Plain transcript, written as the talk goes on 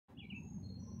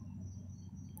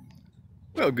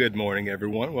Well, good morning,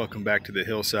 everyone. Welcome back to the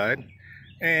Hillside.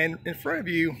 And in front of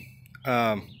you,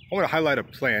 I want to highlight a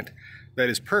plant that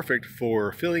is perfect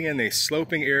for filling in a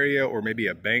sloping area or maybe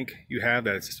a bank you have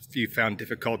that you found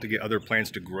difficult to get other plants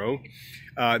to grow.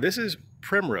 This is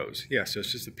Primrose. Yeah, so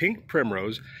it's just a pink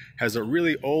primrose, has a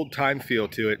really old-time feel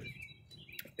to it.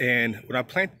 And when I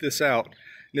planted this out,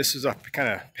 this is kind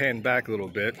of panned back a little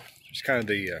bit, just kind of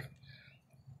the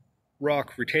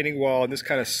rock retaining wall, and this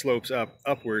kind of slopes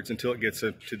upwards until it gets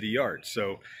up to the yard.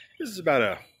 So this is about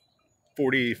a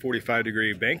 40-45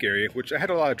 degree bank area, which I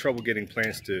had a lot of trouble getting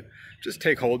plants to just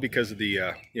take hold because of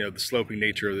the the sloping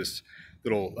nature of this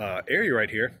little area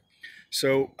right here.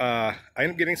 So I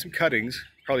ended up getting some cuttings,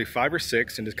 probably 5 or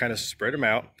 6, and just kind of spread them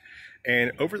out.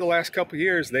 And over the last couple of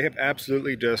years, they have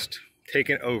absolutely just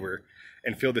taken over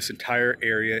and filled this entire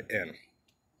area in.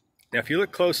 Now, if you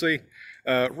look closely,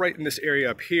 right in this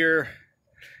area up here,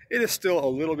 it is still a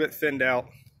little bit thinned out.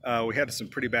 We had some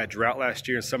pretty bad drought last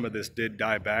year, and some of this did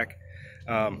die back.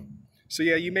 So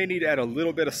yeah, you may need to add a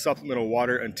little bit of supplemental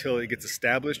water until it gets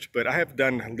established, but I have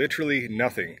done literally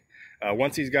nothing.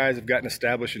 Once these guys have gotten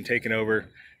established and taken over,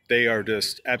 they are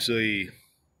just absolutely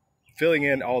filling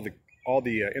in all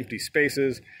the empty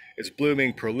spaces. It's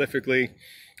blooming prolifically.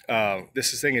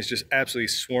 This thing is just absolutely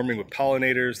swarming with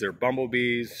pollinators. There are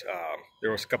bumblebees. There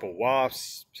was a couple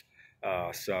wasps,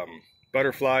 some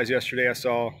butterflies yesterday I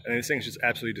saw, and this thing's just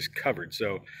absolutely just covered.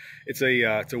 So it's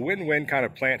a win-win kind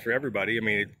of plant for everybody. I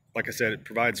mean, like I said, it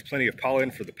provides plenty of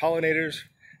pollen for the pollinators.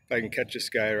 If I can catch this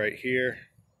guy right here.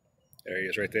 There he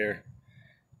is right there.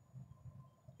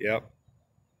 Yep.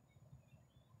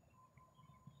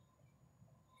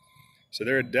 So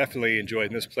they're definitely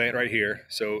enjoying this plant right here.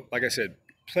 So like I said,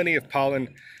 plenty of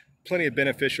pollen, plenty of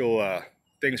beneficial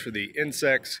things for the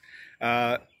insects.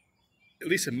 At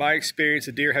least in my experience,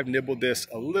 the deer have nibbled this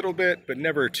a little bit, but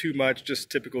never too much, just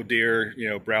typical deer,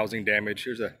 browsing damage.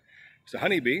 There's a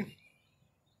honeybee.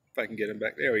 If I can get him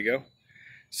back, there we go.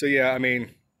 So yeah, I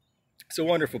mean, it's a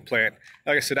wonderful plant.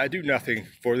 Like I said, I do nothing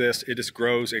for this. It just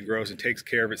grows and grows and takes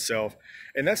care of itself.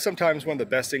 And that's sometimes one of the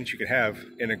best things you can have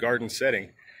in a garden setting,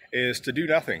 is to do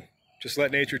nothing. Just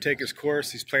let nature take its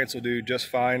course. These plants will do just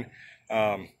fine.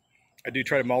 I do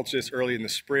try to mulch this early in the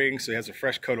spring, so it has a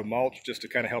fresh coat of mulch just to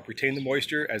kind of help retain the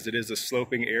moisture, as it is a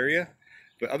sloping area.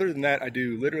 But other than that, I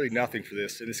do literally nothing for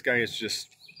this. And this guy is just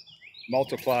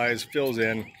multiplies, fills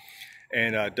in,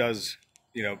 and does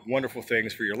wonderful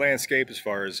things for your landscape as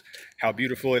far as how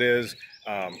beautiful it is.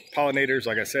 Pollinators,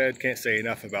 like I said, can't say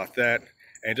enough about that.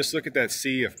 And just look at that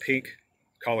sea of pink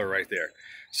color right there.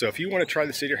 So if you want to try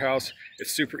this at your house,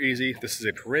 it's super easy. This is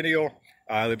a perennial.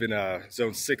 I live in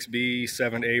zone 6B,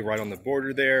 7A, right on the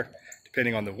border there,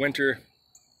 depending on the winter.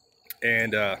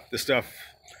 And this stuff,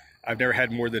 I've never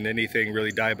had more than anything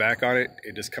really die back on it.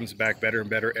 It just comes back better and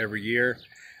better every year.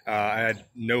 I add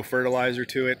no fertilizer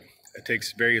to it. It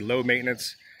takes very low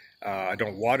maintenance. I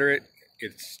don't water it.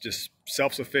 It's just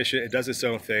self-sufficient. It does its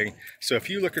own thing. So if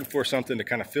you're looking for something to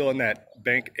kind of fill in that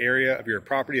bank area of your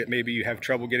property that maybe you have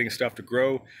trouble getting stuff to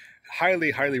grow,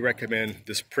 highly, highly recommend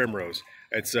this Primrose.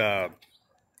 It's a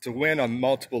win on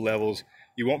multiple levels.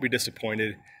 You won't be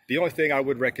disappointed. The only thing I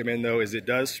would recommend, though, is it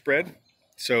does spread.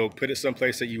 So put it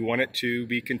someplace that you want it to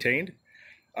be contained.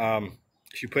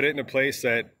 If you put it in a place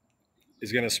that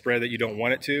is going to spread that you don't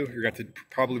want it to, you're going to have to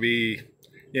probably be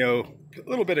a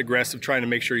little bit aggressive trying to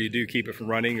make sure you do keep it from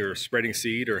running or spreading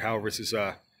seed, or however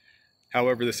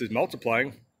this is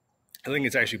multiplying. I think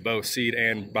it's actually both seed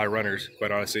and by runners,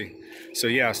 quite honestly. So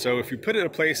yeah, so if you put it in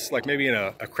a place like maybe in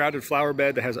a crowded flower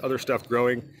bed that has other stuff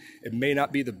growing, it may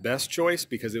not be the best choice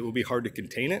because it will be hard to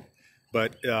contain it.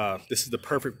 But this is the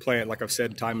perfect plant, like I've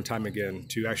said time and time again,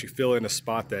 to actually fill in a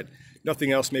spot that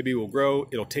nothing else maybe will grow.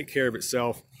 It'll take care of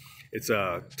itself. It's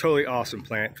a totally awesome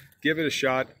plant. Give it a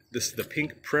shot. This is the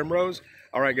pink primrose.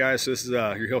 All right, guys, so this is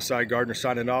your Hillside Gardener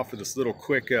signing off with this little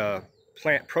quick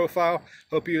plant profile.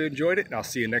 Hope you enjoyed it, and I'll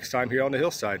see you next time here on the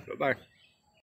Hillside. Bye-bye.